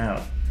figure this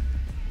out.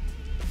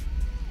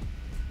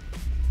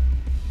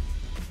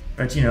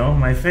 But you know,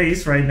 my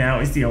face right now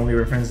is the only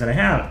reference that I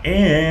have.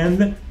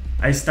 And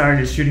I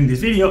started shooting this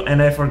video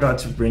and I forgot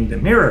to bring the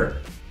mirror.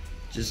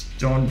 Just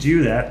don't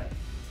do that,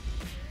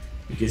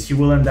 because you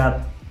will end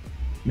up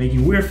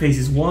making weird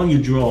faces while you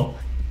draw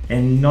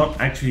and not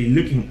actually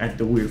looking at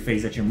the weird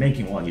face that you're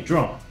making while you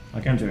draw,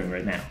 like I'm doing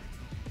right now.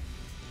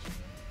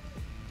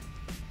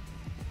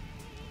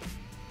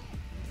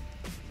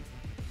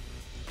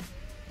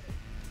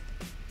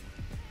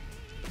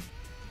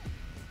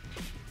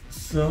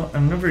 So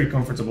I'm not very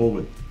comfortable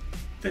with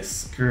this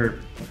skirt.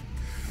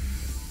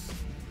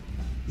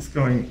 It's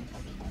going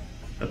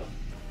a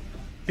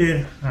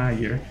bit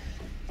higher.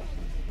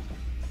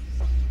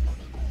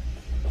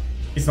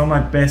 It's not my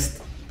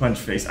best punch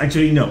face.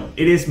 Actually, no,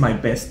 it is my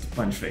best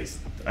punch face.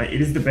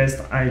 It is the best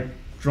I've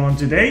drawn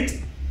to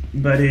date,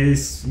 but it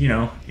is, you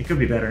know, it could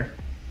be better.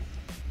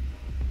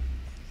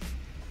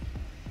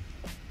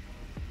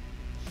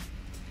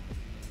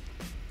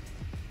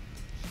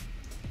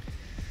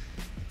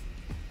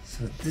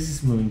 So this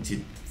is moving to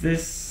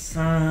this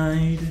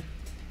side.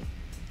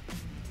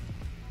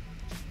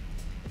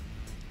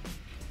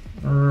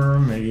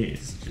 maybe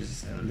it's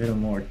just a little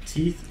more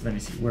teeth. Let me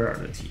see, where are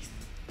the teeth?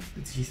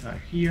 The teeth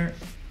are here.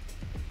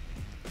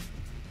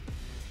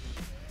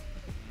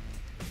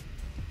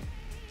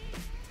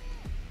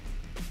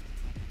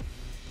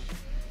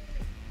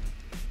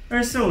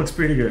 It still looks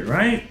pretty good,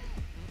 right?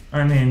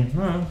 I mean,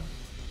 well,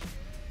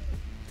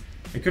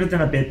 I could have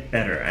done a bit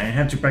better. I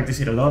had to practice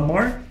it a lot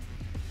more.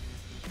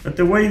 But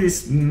the way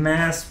this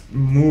mask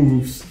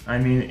moves, I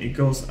mean, it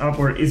goes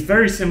upward. It's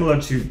very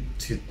similar to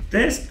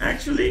this,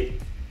 actually.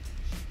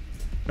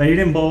 But it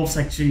involves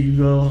actually,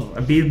 well,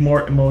 a bit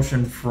more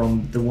emotion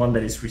from the one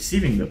that is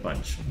receiving the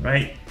punch,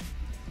 right?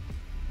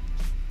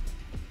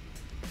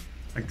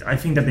 I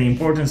think that the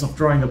importance of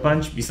drawing the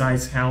punch,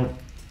 besides how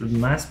the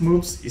mask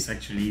moves, is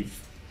actually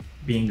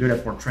being good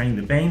at portraying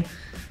the pain.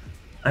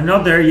 I'm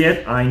not there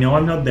yet. I know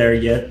I'm not there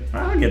yet.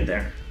 I'll get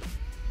there.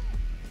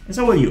 And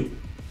so will you.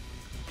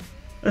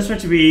 Let's try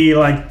to be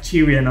like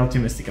cheery and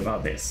optimistic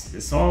about this.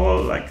 It's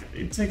all like,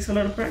 it takes a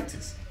lot of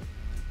practice.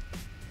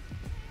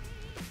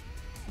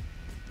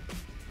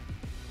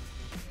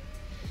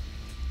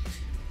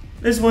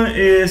 This one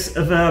is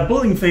the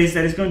pulling phase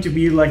that is going to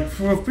be like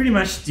for pretty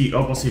much the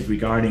opposite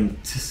regarding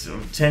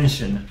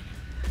tension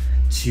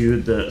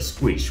to the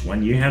squish.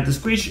 When you have the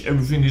squish,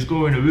 everything is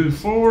going a bit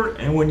forward,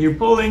 and when you're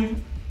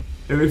pulling,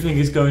 everything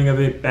is going a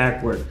bit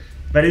backward.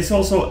 But it's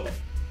also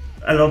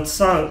a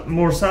lot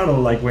more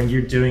subtle, like when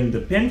you're doing the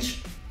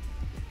pinch.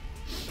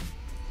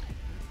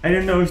 I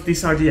don't know if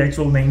these are the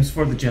actual names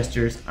for the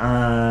gestures.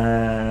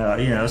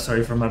 You know,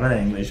 sorry for my bad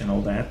English and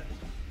all that.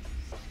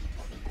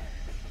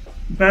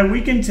 But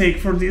we can take,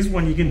 for this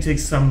one, you can take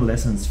some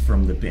lessons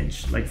from the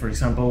pinch. Like, for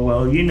example,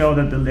 well, you know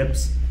that the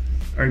lips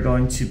are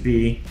going to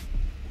be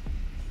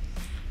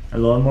a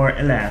lot more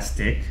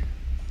elastic.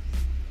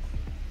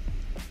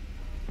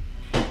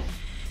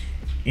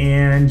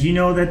 And you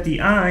know that the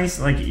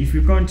eyes, like if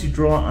you're going to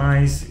draw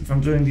eyes, if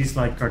I'm doing these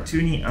like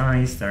cartoony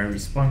eyes that are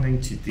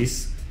responding to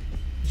this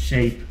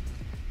shape,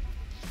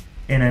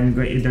 and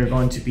they're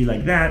going to be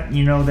like that,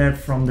 you know that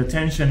from the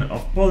tension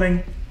of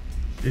pulling,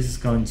 this is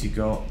going to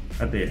go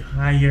a bit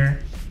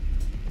higher.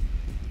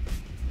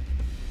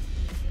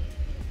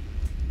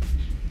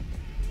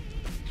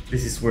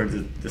 This is where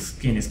the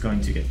skin is going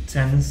to get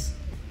tense.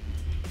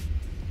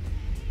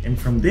 And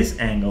from this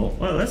angle,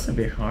 well, that's a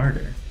bit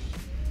harder.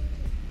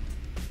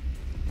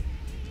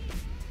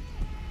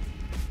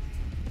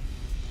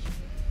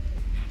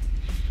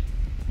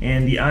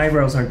 And the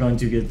eyebrows are going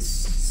to get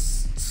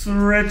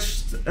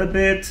stretched a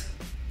bit.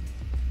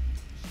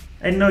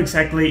 I don't know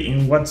exactly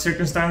in what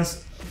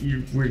circumstance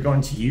we're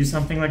going to use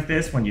something like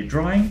this when you're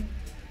drawing.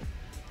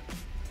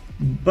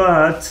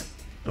 But,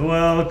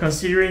 well,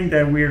 considering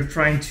that we're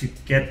trying to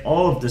get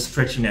all of the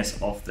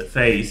stretchiness of the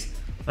face,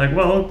 like,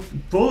 well,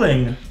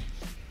 pulling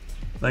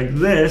like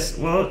this,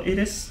 well, it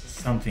is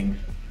something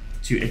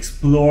to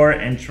explore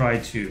and try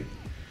to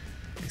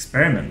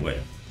experiment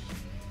with.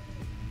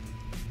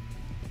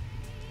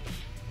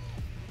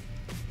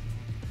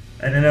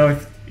 I don't know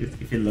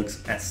if it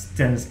looks as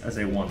tense as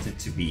I want it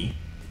to be.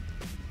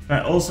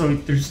 But also,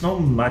 there's not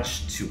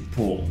much to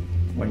pull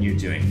when you're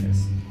doing this.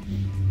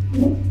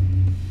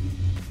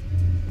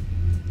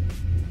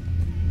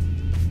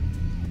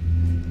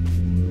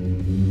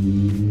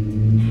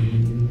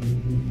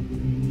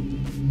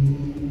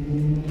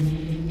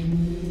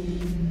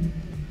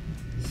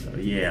 So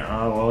yeah,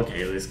 oh,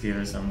 okay, let's give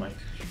it some like...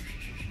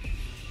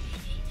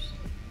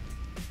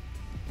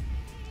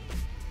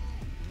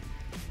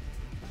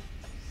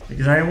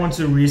 Because I don't want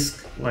to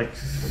risk like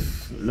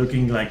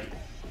looking like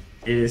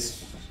it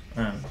is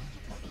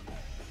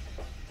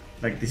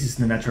like this is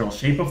the natural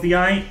shape of the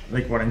eye.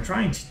 Like what I'm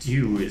trying to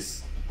do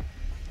is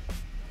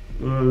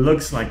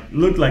look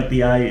like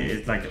the eye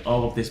is like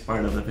all of this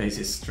part of the face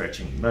is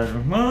stretching, but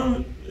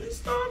well,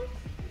 it's not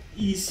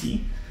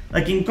easy.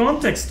 Like in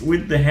context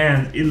with the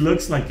hand, it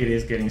looks like it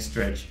is getting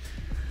stretched,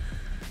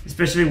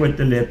 especially with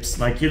the lips.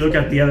 Like you look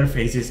at the other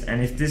faces,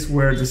 and if this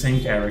were the same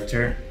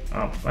character,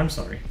 oh, I'm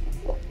sorry.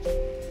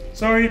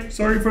 Sorry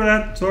for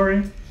that,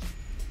 sorry.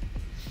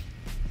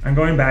 I'm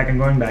going back,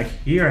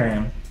 here I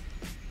am.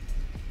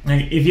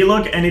 Like, if you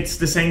look and it's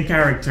the same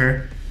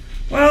character,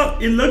 well,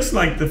 it looks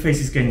like the face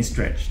is getting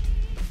stretched.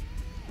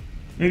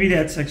 Maybe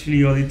that's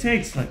actually all it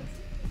takes, like,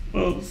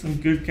 well, some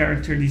good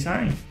character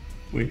design,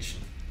 which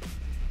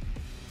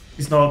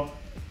is not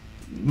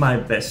my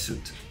best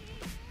suit.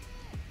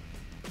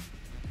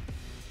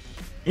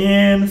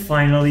 And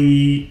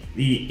finally,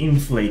 the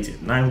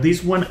inflated. Now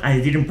this one I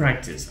didn't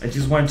practice. I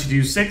just wanted to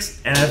do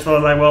 6, and I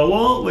thought like,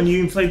 well, when you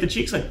inflate the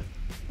cheeks, like,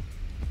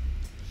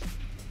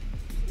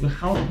 well,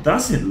 how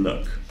does it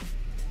look?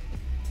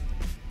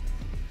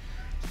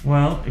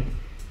 Well, it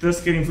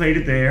does get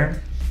inflated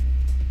there.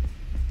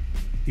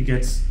 It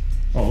gets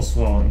all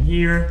swollen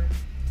here.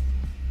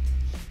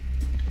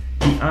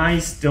 The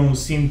eyes don't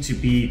seem to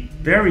be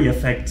very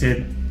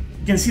affected.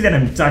 You can see that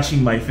I'm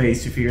touching my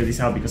face to figure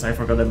this out because I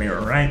forgot the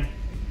mirror, right?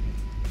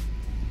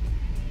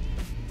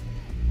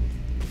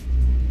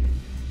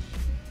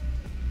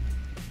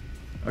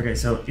 Okay,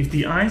 so if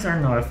the eyes are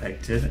not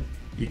affected,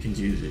 you can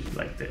use it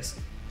like this.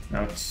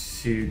 Now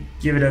to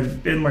give it a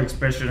bit more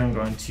expression, I'm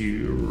going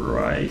to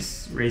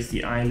raise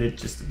the eyelid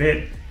just a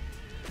bit.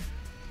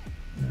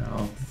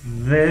 Now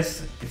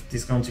this, if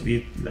this is going to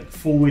be like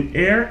full with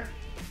air,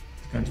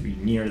 it's going to be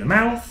near the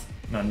mouth,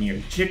 not near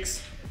the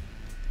cheeks.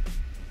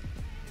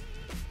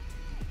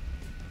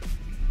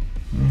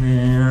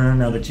 And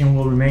now the chin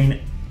will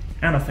remain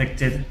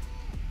unaffected.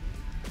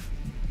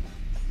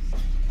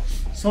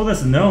 So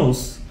does the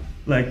nose.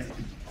 Like,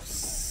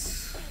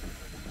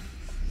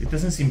 it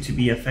doesn't seem to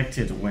be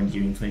affected when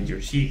you inflate your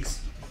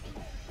cheeks.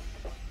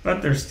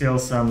 But there's still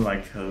some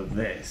like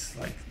this,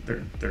 like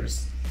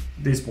there's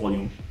this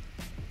volume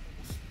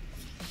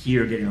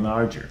here getting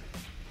larger.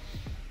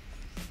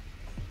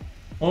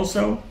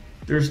 Also,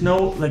 there's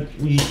no, like,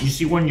 you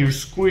see when you're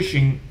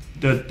squishing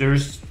that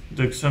there's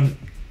like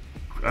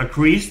a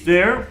crease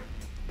there.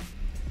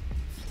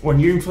 When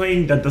you're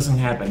inflating, that doesn't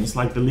happen. It's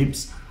like the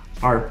lips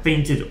are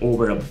painted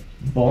over a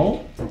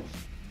ball.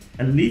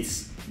 At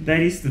least that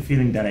is the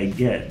feeling that I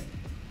get.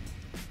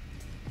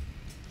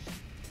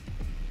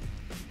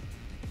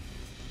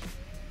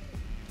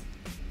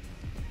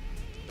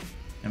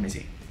 Let me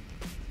see.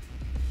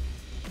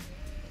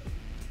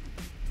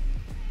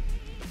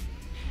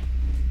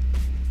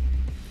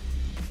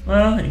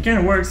 Well, it kind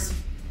of works.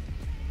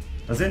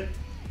 Does it?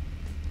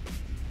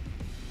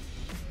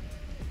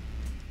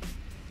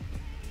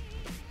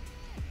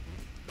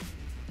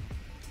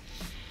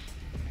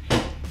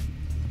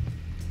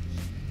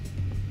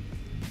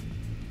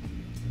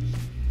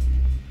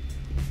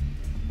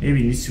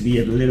 Maybe it needs to be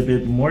a little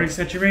bit more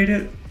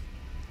exaggerated.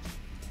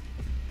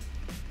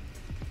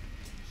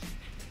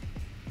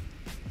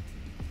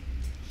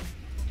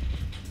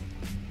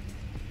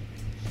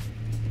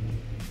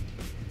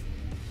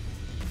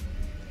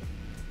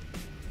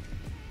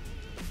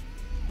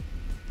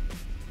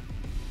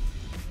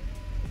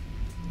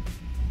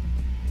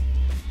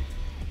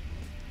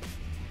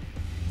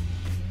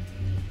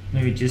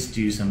 Maybe just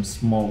do some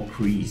small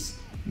crease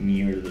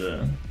near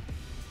the...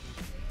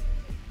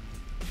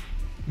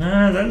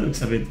 Nah, that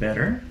looks a bit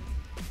better.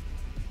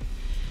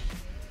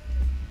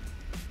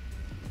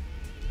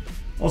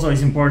 Also,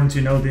 it's important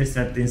to notice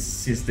that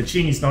since the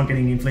chin is not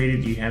getting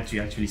inflated, you have to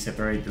actually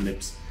separate the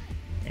lips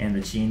and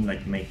the chin,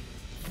 like make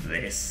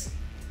this.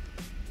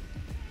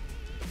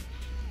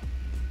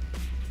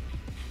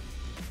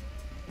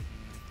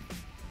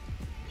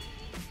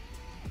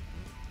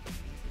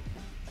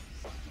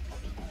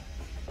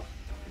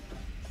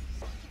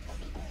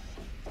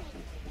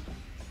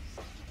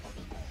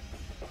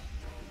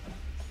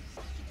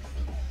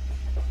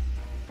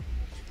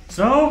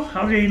 So,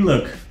 how do they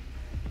look?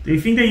 Do you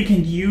think that you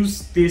can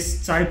use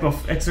this type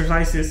of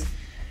exercises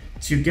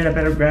to get a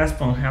better grasp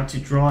on how to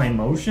draw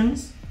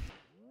emotions?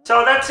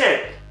 So that's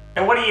it.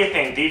 And what do you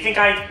think? Do you think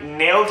I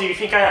nailed? Do you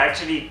think I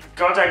actually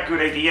got a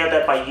good idea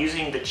that by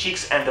using the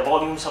cheeks and the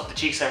volumes of the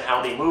cheeks and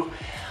how they move,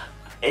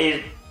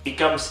 it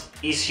becomes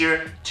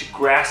easier to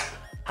grasp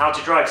how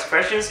to draw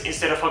expressions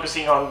instead of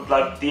focusing on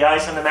like the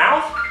eyes and the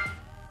mouth?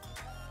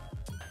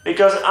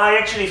 Because I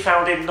actually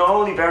found it not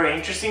only very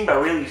interesting but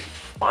really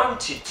fun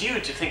to do,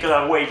 to think of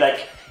that way,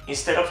 like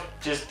instead of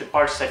just the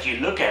parts that you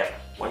look at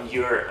when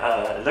you're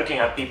looking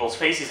at people's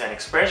faces and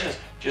expressions,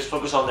 just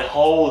focus on the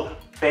whole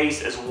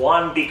face as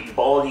one big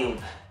volume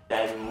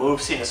that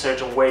moves in a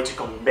certain way to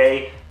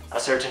convey a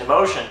certain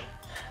emotion.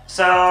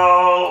 So,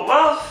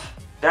 well,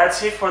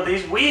 that's it for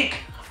this week.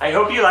 I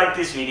hope you liked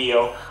this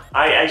video.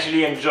 I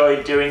actually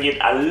enjoyed doing it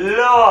a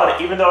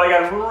lot, even though I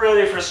got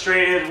really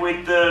frustrated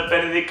with the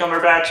Benedict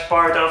Cumberbatch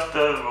part of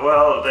the,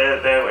 well,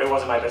 it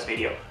wasn't my best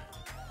video.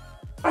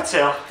 But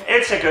still,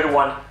 it's a good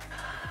one.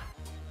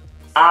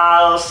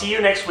 I'll see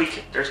you next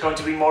week. There's going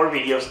to be more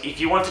videos. If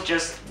you want to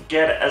just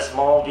get a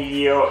small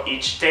video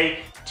each day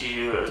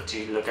to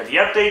look at the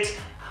updates,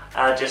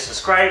 just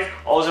subscribe.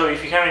 Also,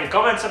 if you have any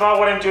comments about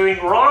what I'm doing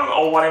wrong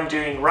or what I'm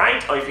doing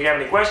right, or if you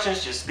have any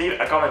questions, just leave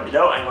a comment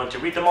below. I'm going to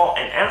read them all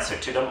and answer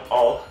to them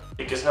all,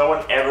 because no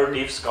one ever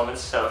leaves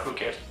comments, so who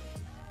cares?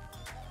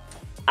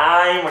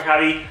 I'm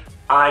Wakabi.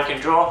 I can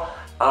draw.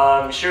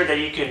 I'm sure that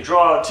you can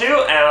draw too,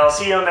 and I'll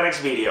see you on the next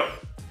video.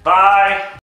 Bye!